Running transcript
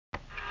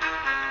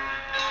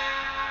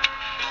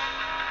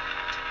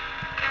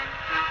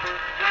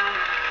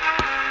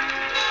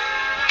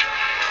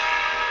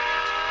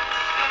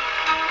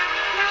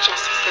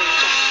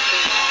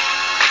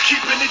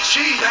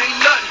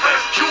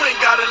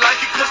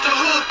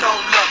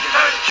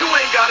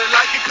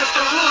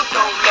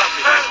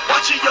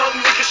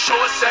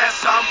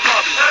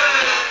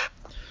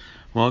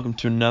Welcome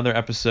to another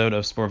episode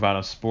of Sport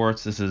Vital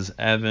Sports. This is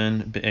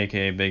Evan,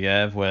 aka Big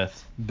Ev,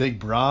 with Big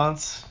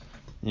Bronze.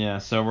 Yeah.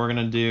 So we're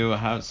gonna do.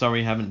 Sorry,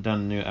 we haven't done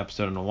a new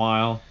episode in a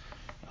while,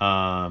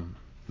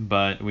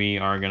 but we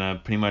are gonna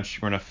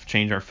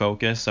change our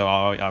focus. So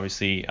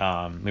obviously,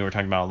 we were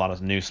talking about a lot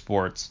of new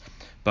sports,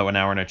 but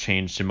now we're gonna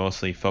change to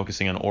mostly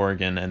focusing on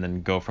Oregon and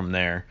then go from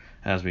there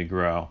as we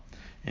grow,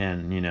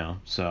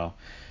 and so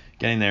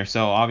getting there.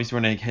 So obviously,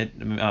 we're gonna hit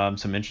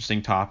some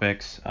interesting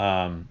topics.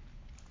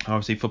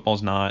 Obviously,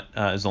 football's not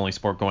is the only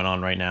sport going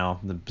on right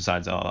now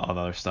besides all the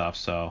other stuff.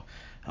 So,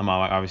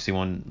 obviously,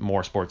 when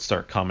more sports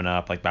start coming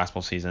up, like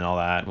basketball season and all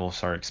that, we'll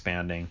start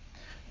expanding.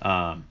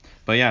 But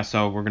yeah,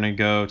 so we're gonna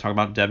go talk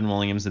about Devin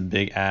Williams, the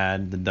big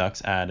ad the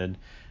Ducks added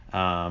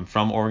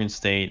from Oregon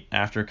State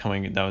after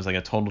coming. That was like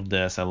a total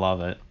diss. I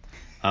love it.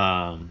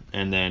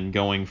 And then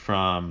going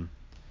from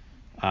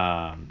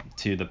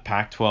to the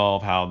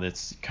Pac-12, how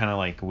it's kind of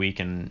like weak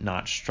and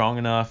not strong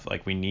enough.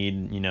 Like we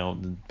need,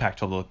 the Pac-12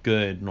 to look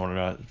good in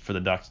order for the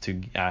Ducks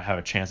to have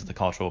a chance at the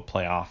college football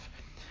playoff.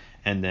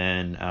 And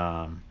then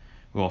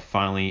we'll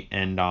finally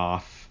end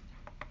off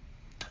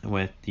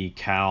with the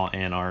Cal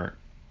and our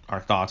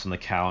thoughts on the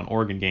Cal and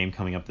Oregon game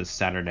coming up this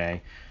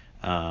Saturday.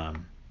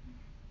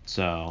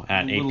 So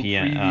at 8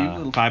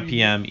 p.m., 5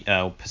 p.m.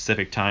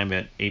 Pacific time,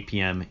 at 8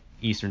 p.m.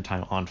 Eastern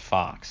time on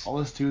Fox. All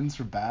the students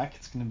are back.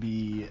 It's going to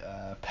be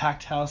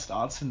packed house at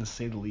Autzen, to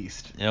say the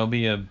least. It'll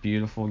be a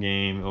beautiful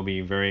game. It'll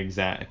be very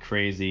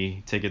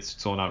crazy. Tickets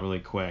sold out really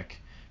quick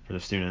for the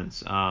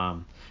students.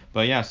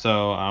 But yeah,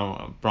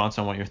 so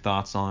Bronson, what are your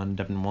thoughts on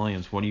Devin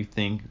Williams? What do you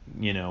think,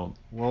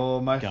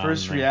 Well, my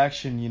first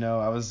reaction,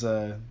 I was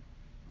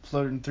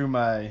floating through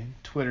my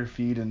Twitter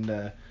feed,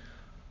 and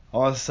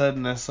all of a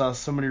sudden I saw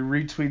somebody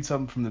retweet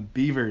something from the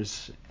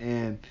Beavers,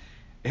 and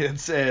it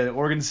said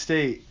Oregon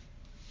State,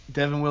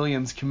 Devin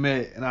Williams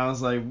commit, and I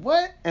was like,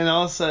 what? And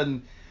all of a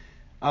sudden,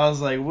 I was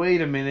like,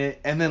 wait a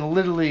minute, and then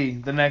literally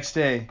the next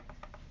day,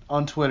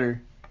 on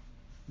Twitter,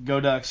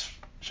 go Ducks,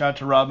 shout out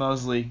to Rob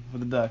Mosley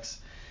with the Ducks,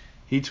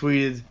 he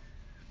retweeted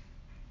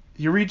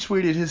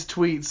his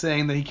tweet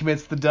saying that he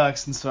commits to the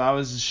Ducks, and so I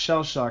was just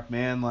shell-shocked,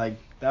 man, like,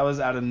 that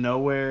was out of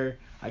nowhere.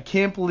 I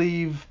can't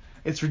believe,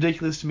 it's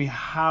ridiculous to me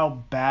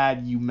how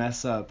bad you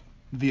mess up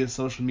via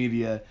social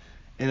media.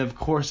 And of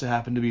course, it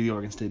happened to be the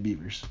Oregon State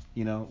Beavers.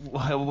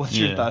 What's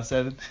your thoughts,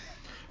 Evan?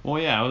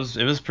 Well, yeah,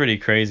 it was pretty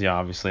crazy.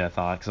 Obviously, I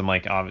thought, because I'm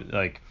like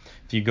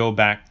if you go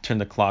back, turn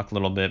the clock a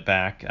little bit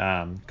back,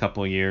 a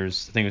couple of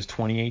years. I think it was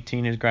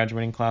 2018 his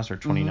graduating class, or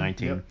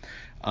 2019. Yep.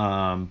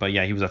 But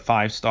yeah, he was a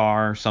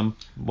 5-star. Some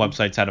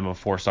websites had him a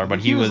 4-star, but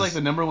he was like the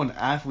number one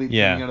athlete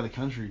coming out of the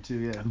country too.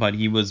 Yeah. But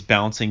he was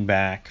bouncing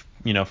back,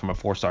 from a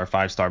 4-star,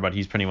 5-star, but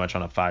he's pretty much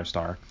on a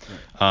 5-star.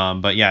 Right.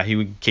 But yeah,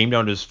 he came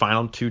down to his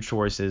final two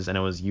choices, and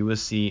it was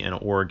USC and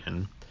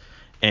Oregon,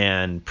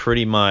 and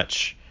pretty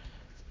much,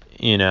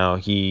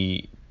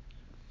 he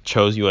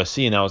chose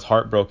USC, and that was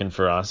heartbroken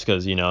for us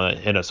because it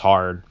hit us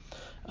hard.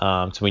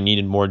 So we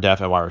needed more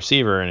depth at wide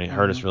receiver, and it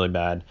hurt us really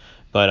bad.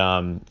 But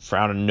for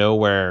out of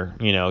nowhere,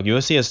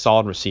 USC has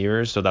solid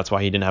receivers, so that's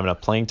why he didn't have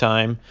enough playing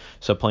time.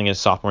 So playing his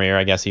sophomore year,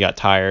 I guess he got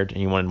tired and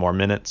he wanted more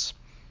minutes.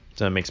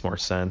 So that makes more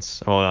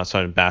sense. Well, not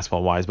so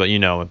basketball wise, but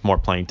more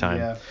playing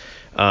time.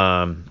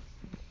 Yeah.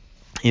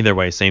 Either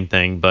way, same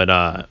thing.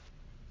 But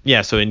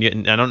yeah. So I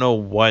don't know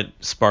what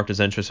sparked his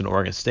interest in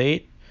Oregon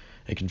State.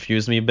 It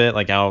confused me a bit.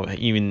 Like how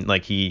even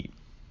he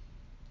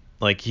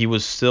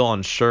was still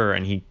unsure,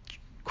 and he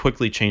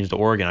quickly changed to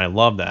Oregon. I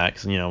love that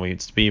because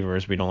it's the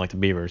Beavers. We don't like the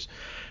Beavers.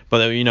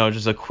 But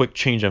just a quick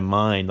change of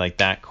mind, like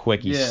that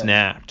quick, he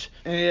snapped.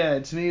 Yeah,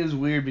 to me it was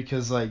weird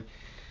because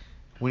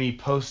when he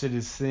posted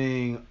his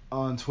thing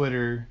on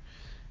Twitter,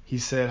 he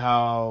said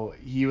how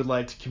he would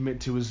like to commit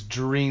to his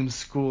dream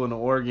school in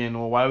Oregon.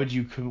 Well, why would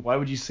you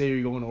say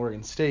you're going to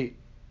Oregon State,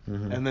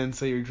 and then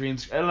say your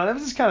dreams? I don't know. That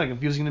was just kind of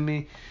confusing to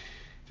me,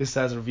 just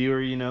as a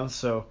viewer,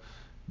 So,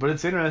 but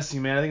it's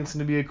interesting, man. I think it's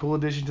going to be a cool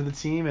addition to the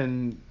team,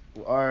 and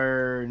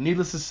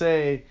needless to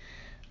say,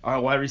 our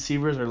wide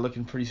receivers are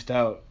looking pretty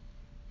stout.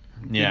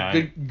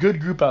 Yeah. Good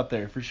group out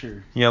there for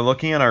sure. Yeah,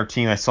 looking at our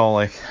team, I saw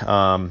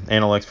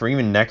analytics for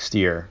even next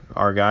year.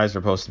 Our guys are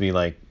supposed to be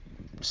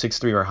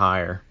 6'3" or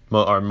higher.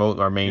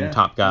 Our main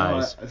top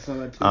guys. No, I saw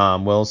that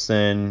too.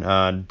 Wilson,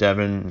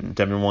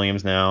 Devin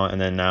Williams now, and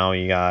then now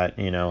you got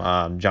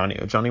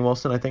Johnny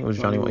Wilson. I think it was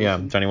Johnny Wilson. Yeah,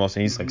 Johnny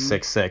Wilson. He's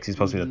 6'6". He's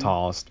supposed to be the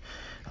tallest.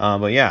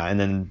 But yeah, and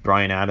then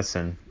Brian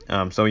Addison.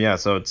 So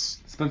it's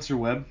Spencer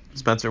Webb.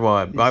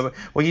 Well,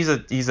 he's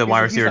a wide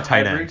receiver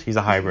tight end. He's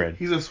a hybrid.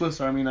 He's a Swiss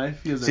Army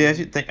knife.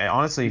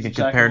 Honestly, you can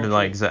compare him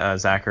to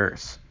Zach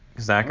Ertz.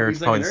 Zach Ertz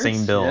probably the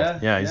same build.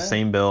 Yeah, he's the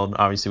same build.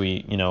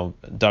 Obviously,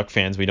 Duck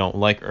fans, we don't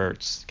like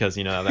Ertz because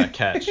that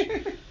catch.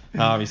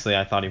 Obviously,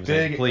 I thought he was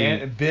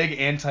complete. Big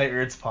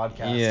anti-Ertz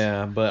podcast.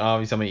 Yeah, but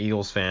obviously I'm an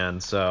Eagles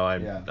fan, so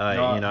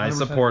I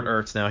support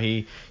Ertz now.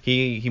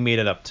 He made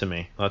it up to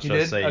me. Let's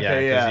just say,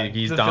 because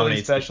he's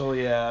dominates. Special,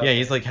 yeah. Yeah,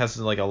 he's has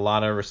a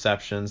lot of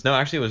receptions. No,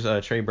 actually it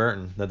was Trey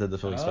Burton that did the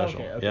Philly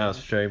special. Okay. Yeah, it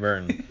was Trey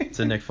Burton. It's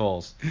a Nick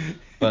Foles.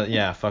 But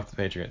yeah, fuck the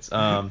Patriots.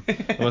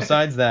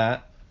 Besides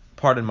that,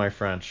 Pardon my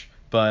French.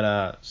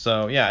 But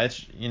so yeah,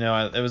 it's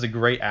it was a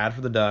great ad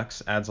for the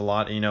Ducks. Adds a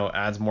lot,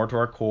 adds more to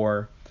our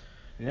core.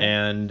 Yeah.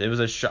 And it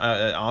was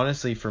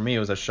honestly for me it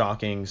was a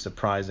shocking,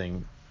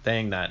 surprising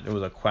thing that it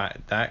was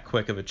that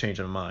quick of a change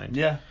of mind.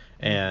 Yeah.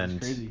 And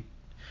that's crazy.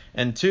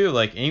 And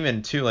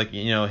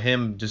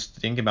him just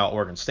thinking about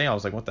Oregon State, I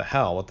was like, what the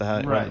hell? What the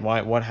heck?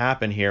 Right. What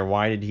happened here?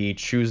 Why did he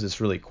choose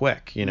this really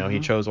quick? He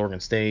chose Oregon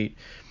State.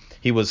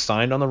 He was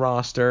signed on the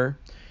roster.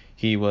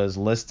 He was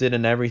listed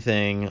and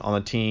everything on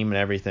the team and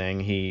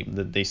everything.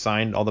 They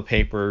signed all the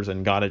papers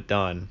and got it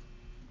done.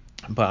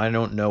 But I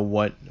don't know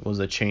what was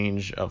a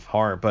change of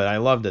heart. But I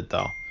loved it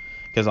though,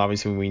 because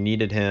obviously we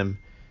needed him,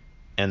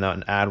 and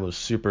that ad was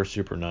super,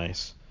 super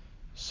nice.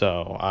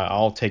 So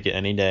I'll take it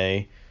any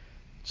day.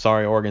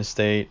 Sorry, Oregon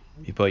State,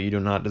 but you do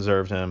not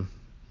deserve him.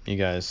 You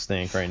guys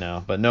stink right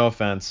now. But no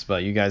offense,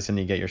 but you guys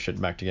need to get your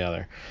shit back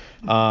together.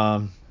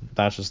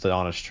 That's just the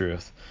honest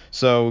truth.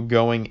 So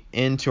going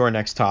into our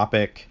next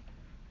topic,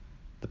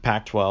 the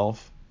Pac-12.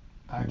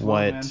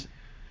 Pac-12,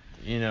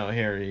 man.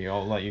 Here,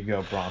 I'll let you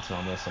go, Bronson,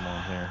 on this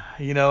one here.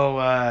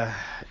 I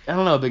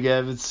don't know, Big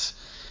Ev.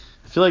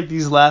 I feel like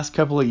these last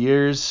couple of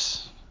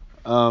years,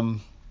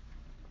 in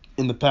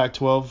the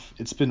Pac-12,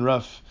 it's been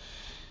rough.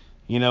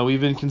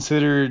 We've been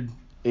considered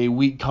a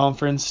weak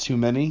conference to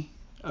many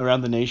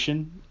around the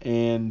nation,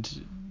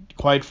 and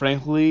quite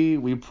frankly,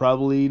 we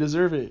probably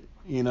deserve it.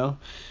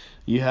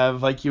 You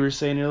have, like you were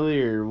saying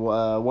earlier,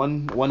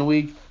 one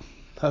week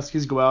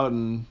Huskies go out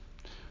and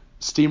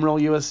steamroll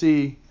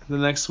USC. The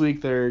next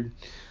week they're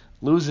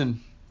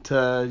losing to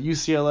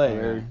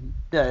UCLA.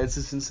 It's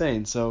just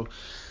insane. So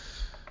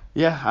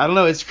yeah, I don't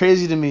know. It's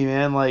crazy to me,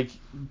 man. Like,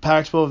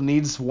 Pac-12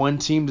 needs one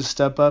team to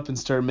step up and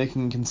start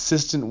making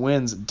consistent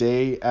wins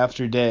day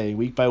after day,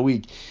 week by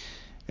week,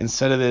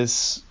 instead of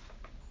this,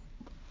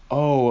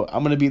 oh,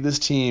 I'm going to beat this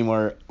team,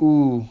 or,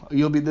 ooh,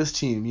 you'll beat this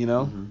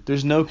team,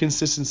 There's no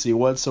consistency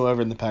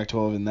whatsoever in the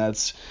Pac-12, and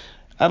that's,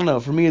 I don't know,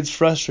 for me it's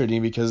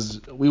frustrating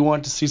because we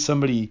want to see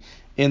somebody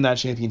in that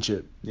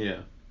championship. Yeah.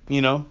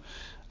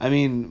 I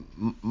mean,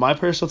 my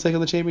personal take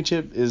on the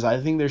championship is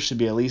I think there should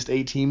be at least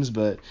 8 teams,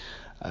 but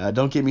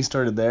don't get me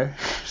started there.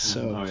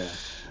 So. Oh, yeah.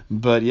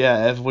 But yeah,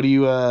 Ev, what do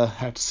you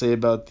have to say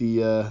about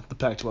the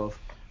Pac-12?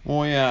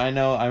 Well, yeah, I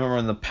know. I remember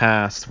in the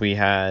past we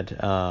had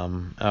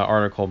an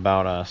article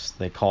about us.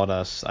 They called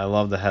us. I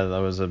love the head. That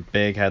was a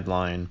big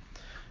headline,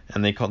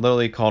 and they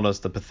literally called us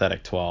the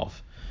pathetic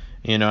 12.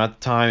 At the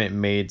time it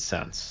made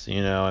sense.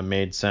 It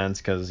made sense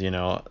because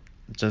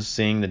just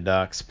seeing the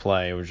Ducks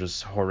play was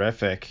just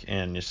horrific,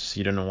 and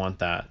you didn't want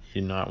that.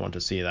 You did not want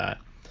to see that.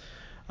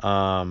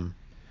 But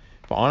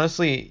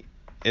honestly,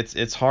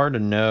 it's hard to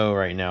know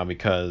right now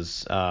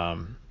because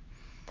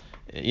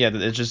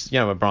it's just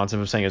what Bronson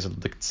was saying is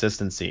the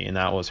consistency, and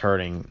that was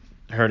hurting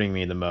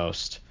me the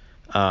most,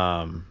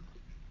 and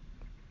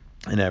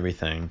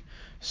everything.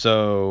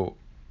 So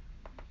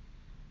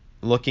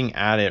looking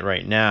at it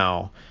right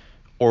now,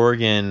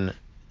 Oregon.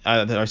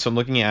 So I'm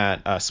looking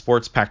at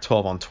Sports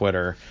Pac-12 on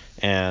Twitter,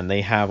 and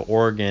they have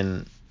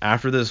Oregon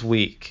after this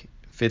week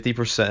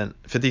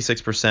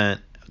 56%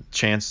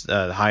 chance,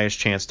 the highest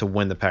chance to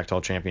win the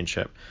Pac-12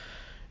 championship,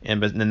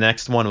 but the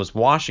next one was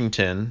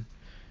Washington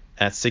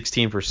at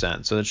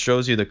 16%. So it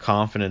shows you the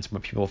confidence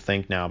what people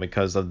think now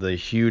because of the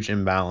huge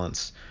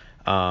imbalance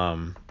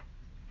the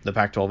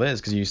Pac-12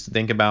 is. Because you used to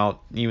think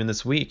about even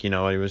this week, he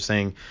was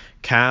saying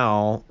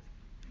Cal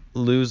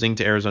losing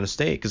to Arizona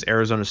State because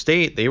Arizona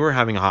State, they were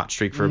having a hot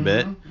streak for a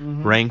bit,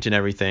 ranked and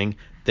everything.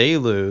 They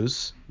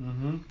lose.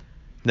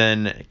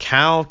 Then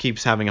Cal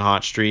keeps having a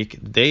hot streak.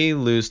 They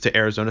lose to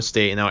Arizona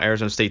State, and now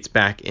Arizona State's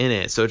back in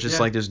it. So it's just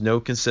like there's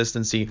no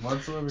consistency.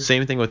 Whatsoever.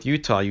 Same thing with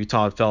Utah.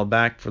 Utah fell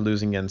back for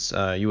losing against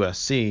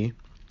USC,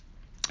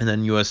 and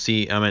then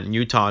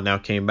Utah now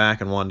came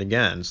back and won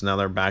again. So now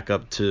they're back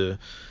up to.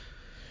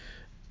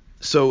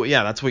 So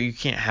yeah, that's why you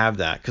can't have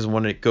that, because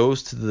when it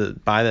goes to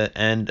by the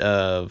end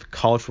of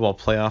college football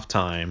playoff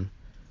time,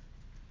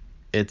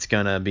 it's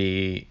gonna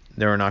be.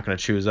 They're not going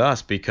to choose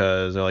us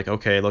because they're like,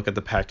 okay, look at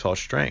the Pac-12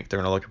 strength. They're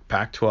going to look at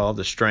Pac-12,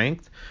 the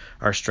strength,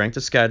 our strength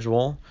of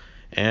schedule,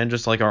 and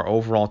just like our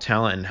overall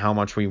talent and how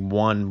much we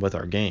won with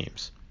our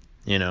games,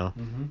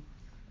 and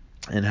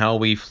how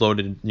we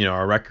floated,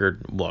 our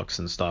record looks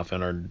and stuff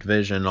and our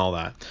division and all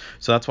that.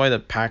 So that's why the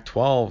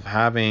Pac-12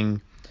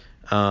 having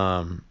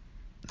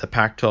the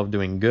Pac-12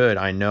 doing good.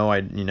 I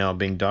know,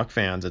 being Duck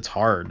fans, it's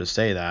hard to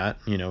say that.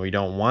 We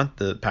don't want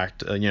the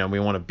we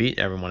want to beat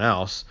everyone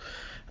else.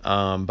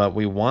 But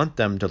we want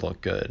them to look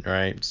good,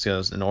 right?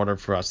 Because in order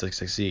for us to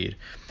succeed.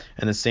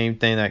 And the same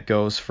thing that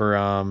goes for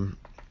I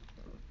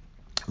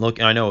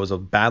know it was a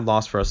bad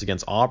loss for us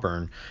against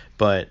Auburn,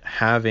 but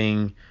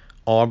having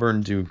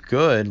Auburn do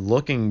good,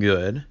 looking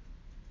good,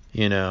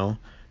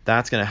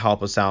 that's going to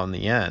help us out in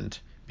the end,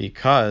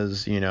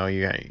 because by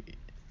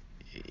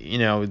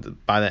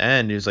the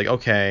end it's like,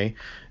 okay,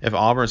 if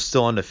Auburn's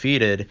still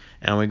undefeated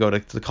and we go to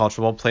the college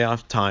football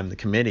playoff time, the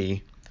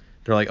committee,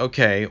 they're like,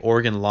 okay,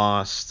 Oregon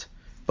lost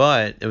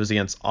But it was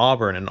against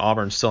Auburn, and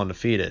Auburn's still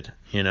undefeated,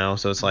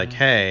 So it's like,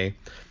 hey,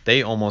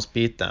 they almost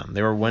beat them.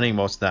 They were winning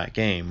most of that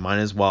game. Might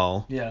as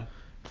well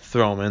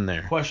throw them in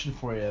there. Question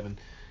for you, Evan.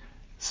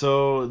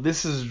 So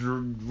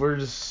we're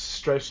just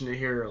stretching it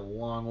here a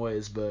long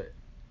ways, but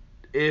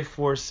if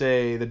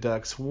say the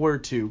Ducks were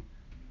to,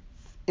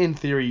 in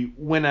theory,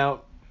 win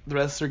out the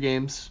rest of their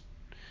games,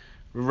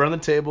 run the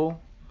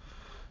table,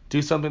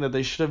 do something that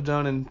they should have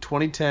done in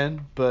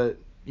 2010, but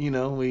we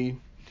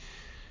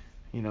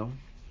kind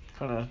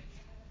of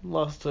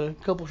lost a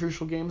couple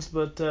crucial games.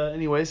 But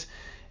anyways,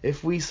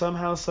 if we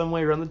somehow, some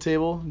way run the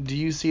table, do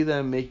you see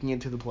them making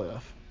it to the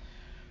playoff?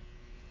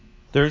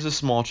 There's a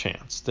small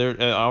chance.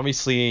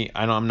 Obviously,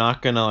 I'm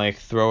not gonna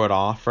throw it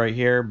off right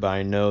here, but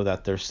I know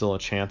that there's still a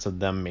chance of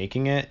them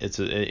making it.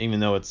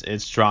 Even though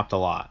it's dropped a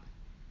lot.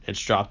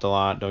 It's dropped a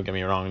lot. Don't get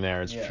me wrong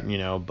there.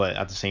 But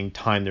at the same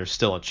time, there's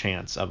still a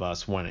chance of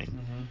us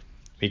winning.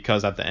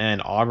 Because at the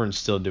end, Auburn's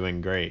still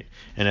doing great,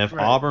 and if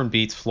Auburn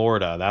beats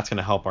Florida, that's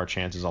gonna help our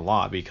chances a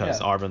lot because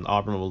Auburn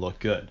will look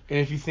good. And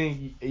if you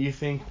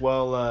think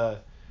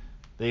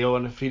they go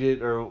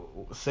undefeated, or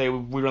say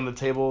we run the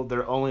table,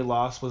 their only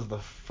loss was the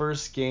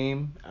first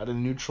game at a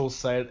neutral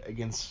site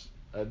against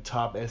a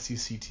top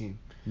SEC team.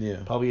 Yeah.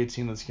 Probably a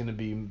team that's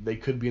they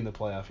could be in the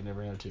playoff. You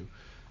never know too.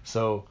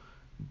 So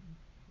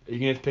you're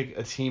going to pick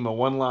a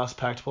one-loss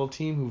Pac-12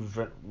 team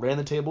who ran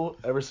the table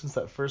ever since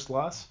that first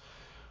loss,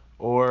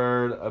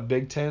 or a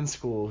Big Ten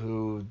school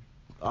who,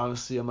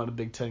 honestly, I'm not a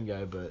Big Ten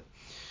guy, but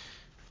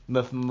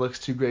nothing looks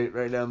too great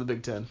right now in the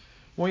Big Ten.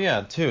 Well,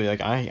 yeah, too.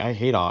 I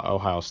hate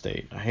Ohio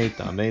State. I hate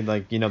them. They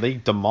they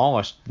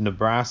demolished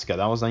Nebraska.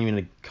 That was not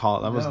even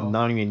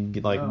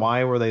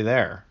why were they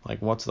there?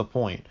 What's the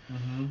point?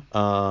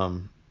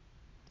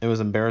 It was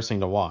embarrassing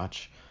to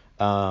watch.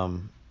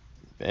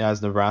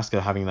 As Nebraska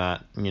having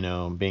that,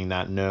 being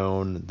that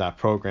known, that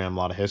program, a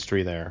lot of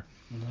history there.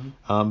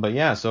 But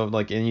yeah, so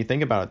and you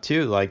think about it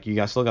too, you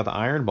guys still got the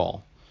Iron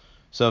Bowl.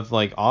 So if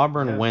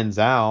Auburn wins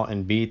out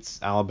and beats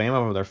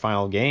Alabama for their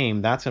final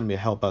game, that's gonna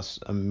help us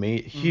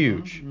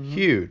huge,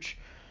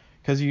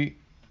 because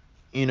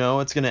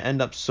it's gonna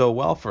end up so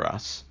well for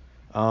us.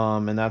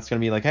 And that's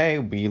gonna be hey,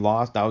 we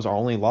lost. That was our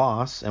only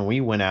loss, and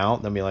we went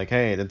out. Then be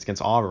hey, that's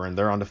against Auburn.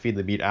 They're undefeated.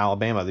 They beat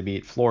Alabama. They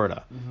beat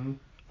Florida.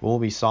 We'll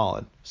be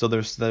solid. So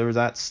there's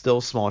that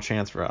still small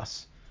chance for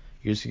us.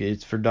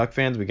 It's for Duck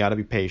fans. We gotta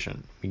be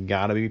patient.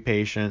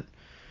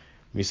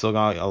 We still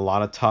got a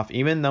lot of tough,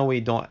 even though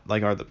we don't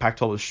the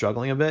Pac-12 was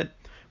struggling a bit.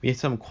 We had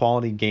some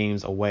quality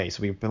games away,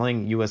 so we're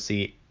playing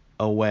USC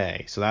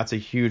away, so that's a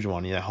huge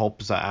one. That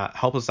helps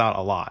us out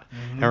a lot.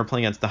 And we're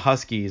playing against the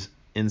Huskies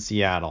in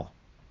Seattle,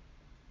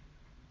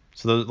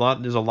 so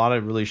there's a lot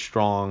of really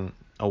strong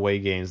away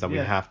games that we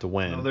have to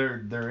win. No,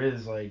 there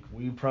is.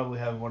 We probably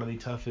have one of the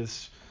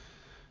toughest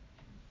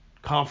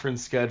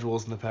conference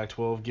schedules in the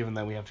Pac-12, given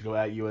that we have to go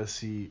at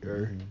USC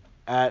or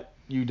at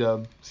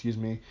UW. Excuse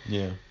me.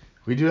 Yeah.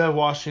 We do have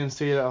Washington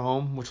State at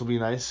home, which will be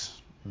nice,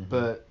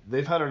 but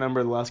they've had our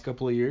number the last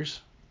couple of years.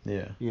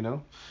 Yeah.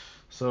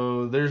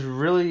 So there's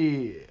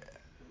really,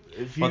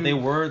 but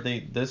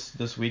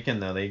this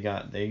weekend though they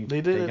got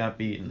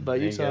beaten by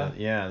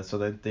Utah. So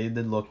they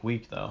did look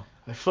weak though.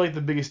 I feel like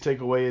the biggest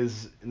takeaway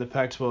is in the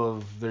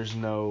Pac-12 there's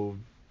no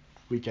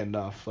weekend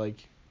off.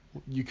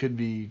 You could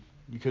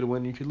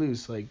win, you could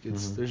lose.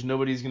 There's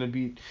nobody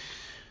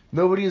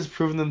has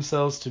proven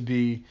themselves to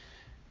be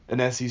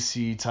an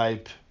SEC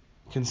type.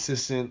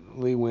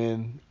 Consistently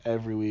win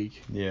every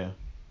week. Yeah.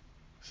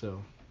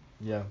 So,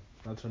 yeah,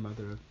 that's what I'm out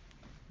there with.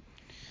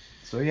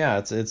 So yeah,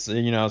 it's it's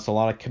a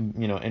lot of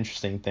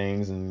interesting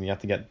things, and you have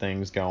to get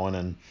things going,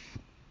 and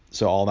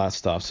so all that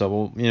stuff.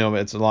 So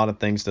it's a lot of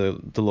things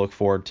to look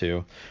forward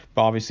to.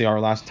 But obviously, our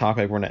last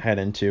topic we're gonna head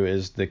into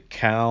is the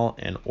Cal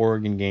and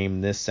Oregon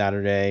game this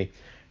Saturday,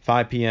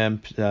 5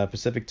 p.m.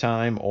 Pacific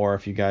time, or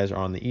if you guys are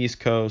on the East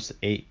Coast,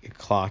 8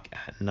 o'clock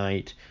at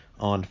night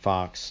on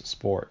Fox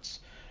Sports.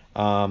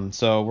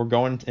 So we're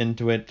going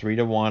into it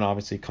 3-1,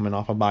 obviously coming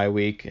off a bye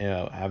week,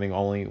 having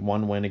only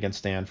one win against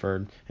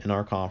Stanford in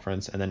our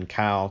conference, and then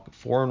Cal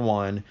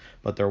 4-1,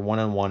 but they're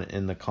 1-1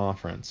 in the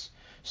conference.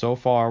 So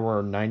far,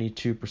 we're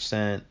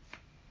 92%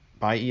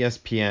 by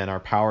ESPN,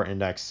 our power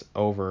index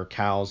over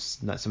Cal's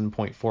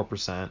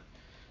 7.4%.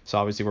 So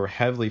obviously we're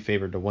heavily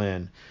favored to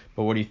win.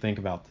 But what do you think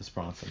about this,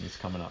 Bronson? This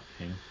coming up,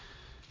 King?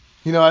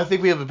 I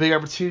think we have a big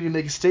opportunity to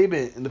make a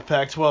statement in the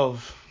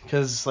Pac-12.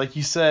 Because, like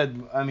you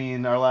said,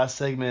 our last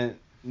segment,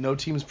 no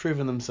team's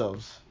proven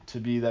themselves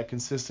to be that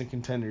consistent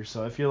contender.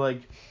 So I feel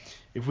like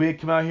if we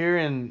come out here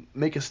and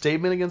make a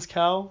statement against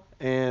Cal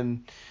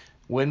and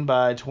win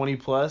by 20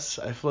 plus,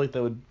 I feel like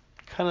that would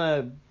kind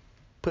of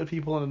put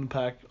people in the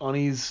pack on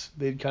ease.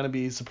 They'd kind of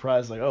be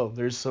surprised,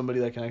 there's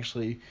somebody that can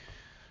actually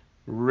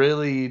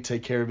really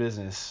take care of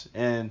business.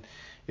 And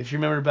if you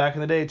remember back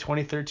in the day,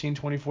 2013,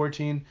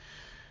 2014,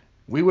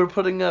 we were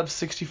putting up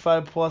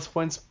 65 plus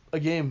points a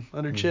game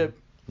under Chip.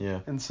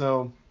 Yeah. And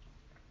so,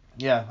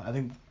 yeah, I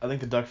think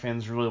the Duck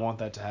fans really want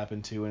that to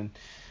happen too, and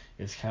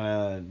it's kind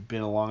of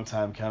been a long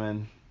time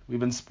coming. We've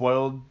been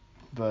spoiled,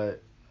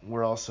 but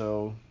we're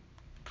also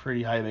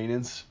pretty high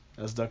maintenance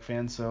as Duck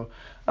fans. So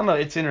I don't know.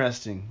 It's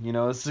interesting.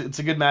 It's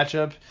a good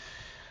matchup.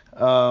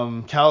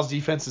 Cal's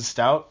defense is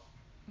stout,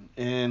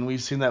 and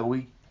we've seen that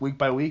week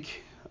by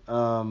week.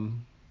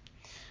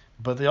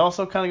 But they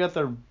also kind of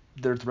got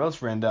their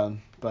throats ran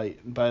down by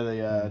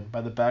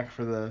the back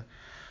for the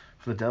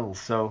Devils.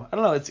 So I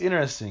don't know. It's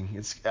interesting.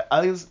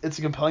 I think it's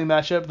a compelling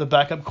matchup. The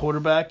backup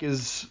quarterback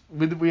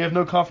we have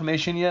no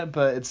confirmation yet,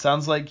 but it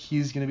sounds like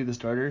he's going to be the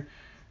starter.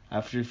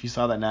 After, if you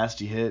saw that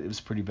nasty hit, it was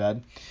pretty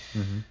bad.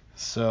 Mm-hmm.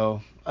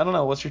 So I don't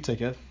know. What's your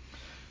take, Ed?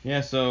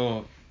 Yeah.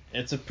 So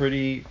it's a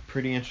pretty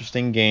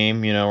interesting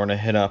game. We're gonna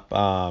hit up.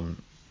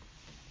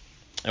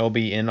 It will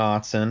be in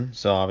Autzen,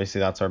 so obviously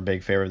that's our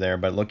big favorite there.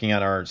 But looking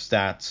at our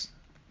stats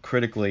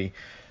critically,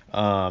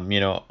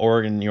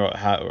 Oregon,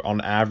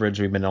 on average,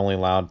 we've been only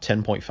allowed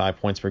 10.5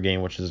 points per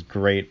game, which is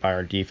great by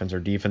our defense. Our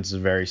defense is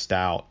very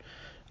stout.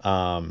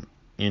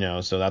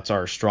 So that's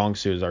our strong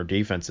suit is our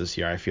defense this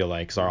year. I feel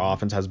like because our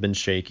offense has been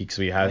shaky because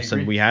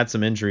we had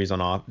some injuries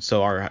on off.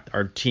 So our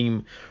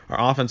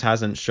offense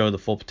hasn't showed the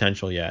full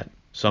potential yet.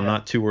 So I'm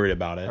not too worried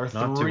about it.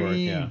 Our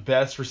three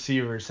best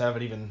receivers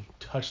haven't even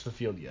touched the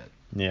field yet.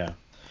 Yeah.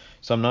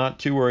 So I'm not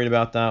too worried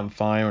about that. I'm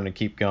fine. We're going to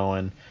keep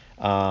going.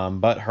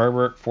 But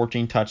Herbert,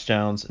 14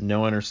 touchdowns,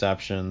 no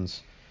interceptions,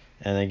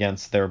 and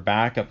against their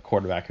backup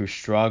quarterback who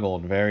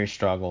very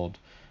struggled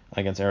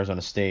against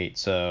Arizona State.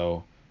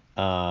 So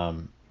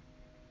I'm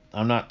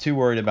not too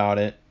worried about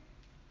it,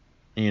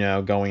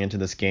 going into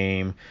this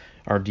game.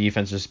 Our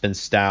defense has been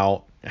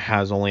stout,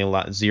 has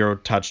only 0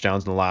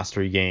 touchdowns in the last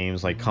 3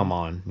 games. Like, come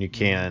on. You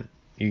can't.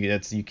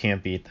 You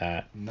can't beat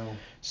that. No.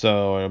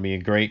 So it'll be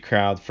a great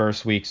crowd.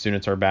 First week,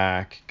 students are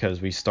back because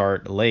we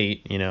start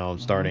late,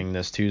 starting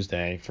this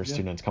Tuesday for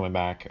students coming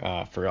back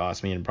for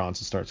us. Me and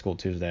Bronson start school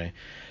Tuesday.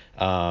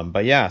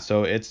 But yeah,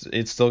 so it's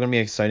still going to be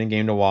an exciting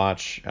game to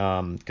watch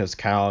because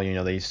Cal,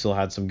 they still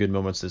had some good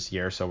moments this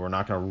year, so we're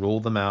not going to rule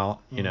them out.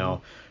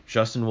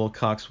 Justin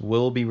Wilcox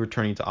will be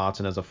returning to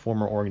Autzen as a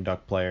former Oregon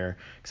Duck player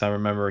because I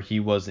remember he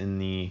was in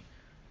the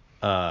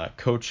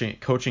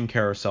coaching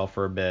carousel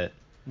for a bit.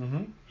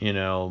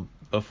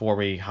 Before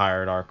we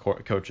hired our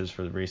coaches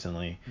for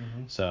recently.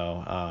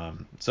 So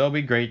it'll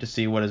be great to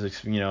see what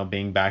is,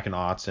 being back in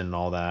Autzen and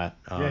all that.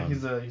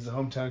 He's a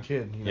hometown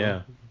kid.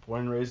 Yeah.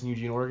 Born and raised in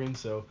Eugene, Oregon.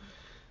 So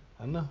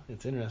I don't know.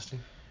 It's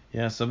interesting.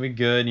 Yeah, so it'll be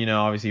good.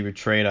 Obviously he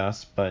betrayed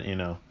us, but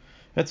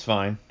it's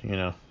fine.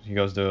 He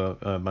goes to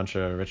a bunch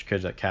of rich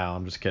kids at Cal.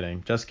 I'm just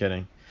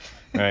kidding.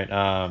 All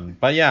right.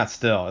 But yeah, it's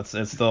still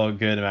a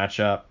good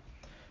matchup.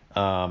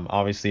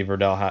 Obviously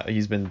Verdell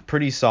he's been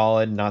pretty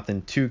solid,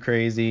 nothing too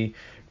crazy.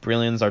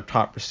 Brilliant's our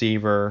top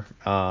receiver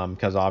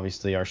because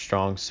obviously our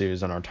strong suit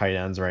is on our tight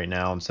ends right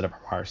now instead of our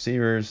wide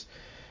receivers.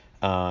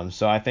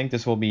 So I think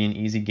this will be an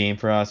easy game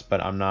for us,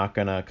 but I'm not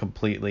gonna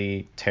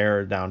completely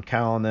tear down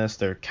Cal on this.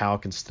 Cal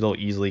can still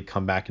easily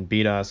come back and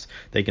beat us.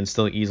 They can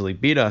still easily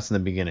beat us in the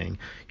beginning.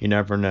 You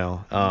never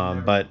know.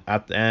 But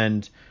at the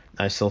end,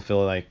 I still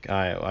feel like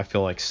I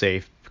feel like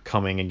safe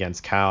coming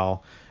against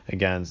Cal.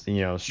 Against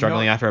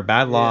struggling after a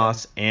bad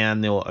loss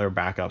and their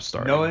backup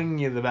starting. Knowing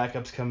the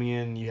backups coming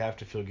in, you have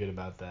to feel good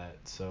about that.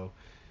 So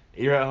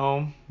you're at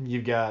home,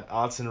 you've got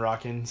Autzen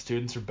rocking,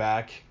 students are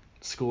back,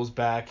 school's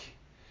back.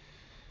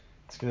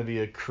 It's gonna be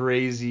a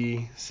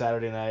crazy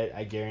Saturday night,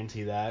 I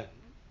guarantee that.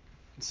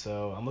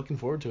 So I'm looking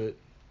forward to it.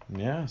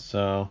 Yeah,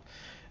 so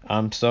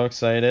I'm so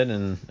excited,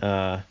 and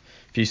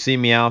if you see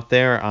me out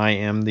there, I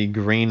am the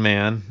Green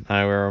Man.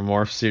 I wear a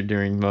morph suit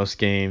during most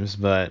games,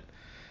 but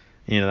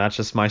that's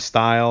just my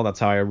style. That's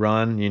how I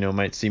run.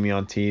 Might see me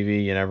on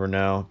TV. You never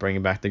know.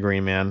 Bringing back the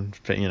Green Man.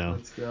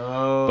 Let's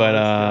go.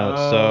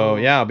 But so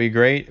yeah, it'll be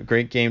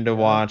great game to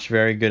watch.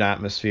 Very good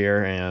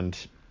atmosphere and.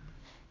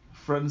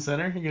 Front and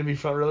center. You're gonna be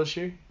front row this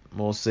year.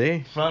 We'll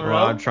see. Front row.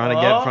 I'm trying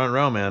to get front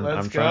row, man.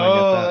 I'm trying to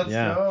get that.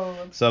 Let's go.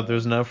 So if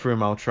there's enough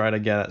room, I'll try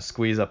to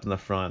squeeze up in the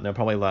front. They'll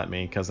probably let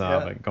me because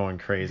I'll be going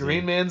crazy.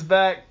 Green Man's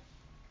back.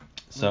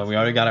 So we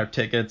already got our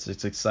tickets.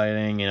 It's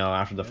exciting,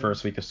 after the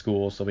first week of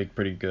school, so it'll be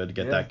pretty good to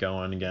get that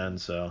going again.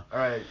 So. All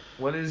right.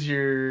 What is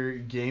your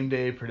game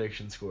day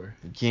prediction score?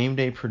 Game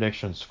day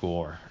prediction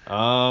score.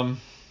 I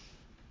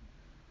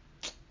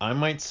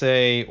might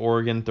say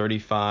Oregon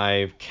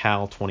 35,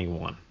 Cal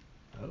 21.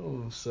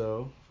 Oh,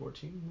 so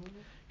 14.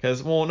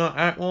 Because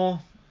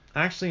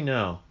actually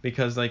no,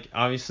 because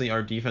obviously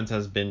our defense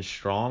has been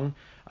strong.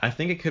 I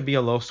think it could be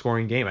a low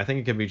scoring game. I think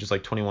it could be just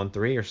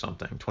 21-3 or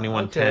something.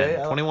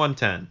 21-10.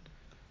 21-10.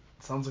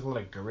 Sounds like a lot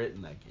of grit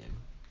in that game.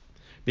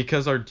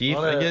 Because our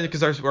defense,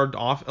 because our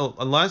off,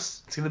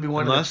 unless it's gonna be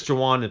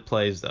Jawan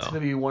plays though. It's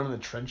gonna be one in the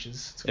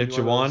trenches. If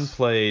Jawan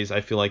plays,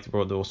 I feel like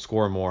they'll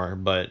score more,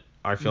 but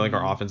I feel like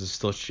our offense is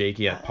still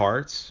shaky at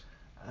parts.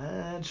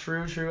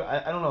 True.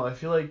 I don't know. I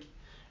feel like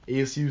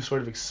ASU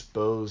sort of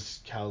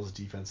exposed Cal's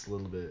defense a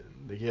little bit.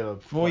 They gave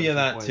up.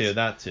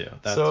 That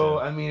too.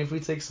 I mean, if we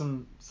take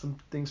some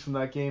things from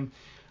that game,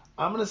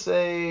 I'm gonna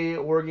say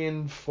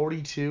Oregon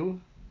 42,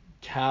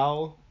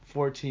 Cal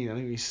 14. I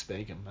think we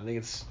spank them. I think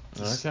it's.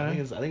 Okay. I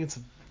think it's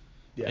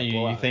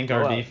Yeah, you think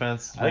our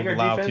defense will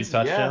allow 2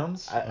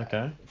 touchdowns? Yeah,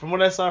 okay. From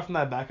what I saw from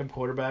that backup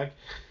quarterback,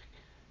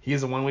 he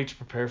has a 1 week to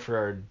prepare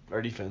for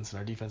our defense, and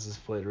our defense has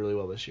played really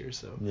well this year.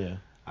 So yeah,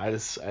 I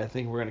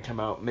think we're gonna come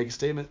out and make a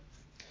statement.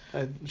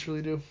 I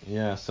truly do.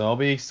 Yeah, so it'll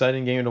be an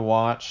exciting game to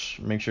watch.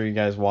 Make sure you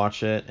guys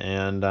watch it,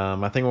 and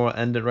I think we'll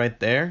end it right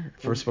there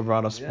for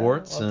Sparavato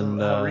Sports. We'll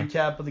and have a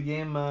recap of the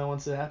game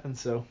once it happens.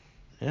 So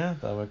yeah,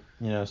 that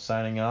would,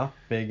 signing off,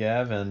 Big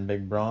Ev and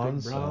Big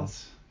Bronze. Big Bronze.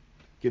 So.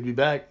 Good to be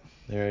back.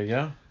 There you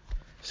go.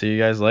 See you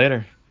guys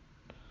later.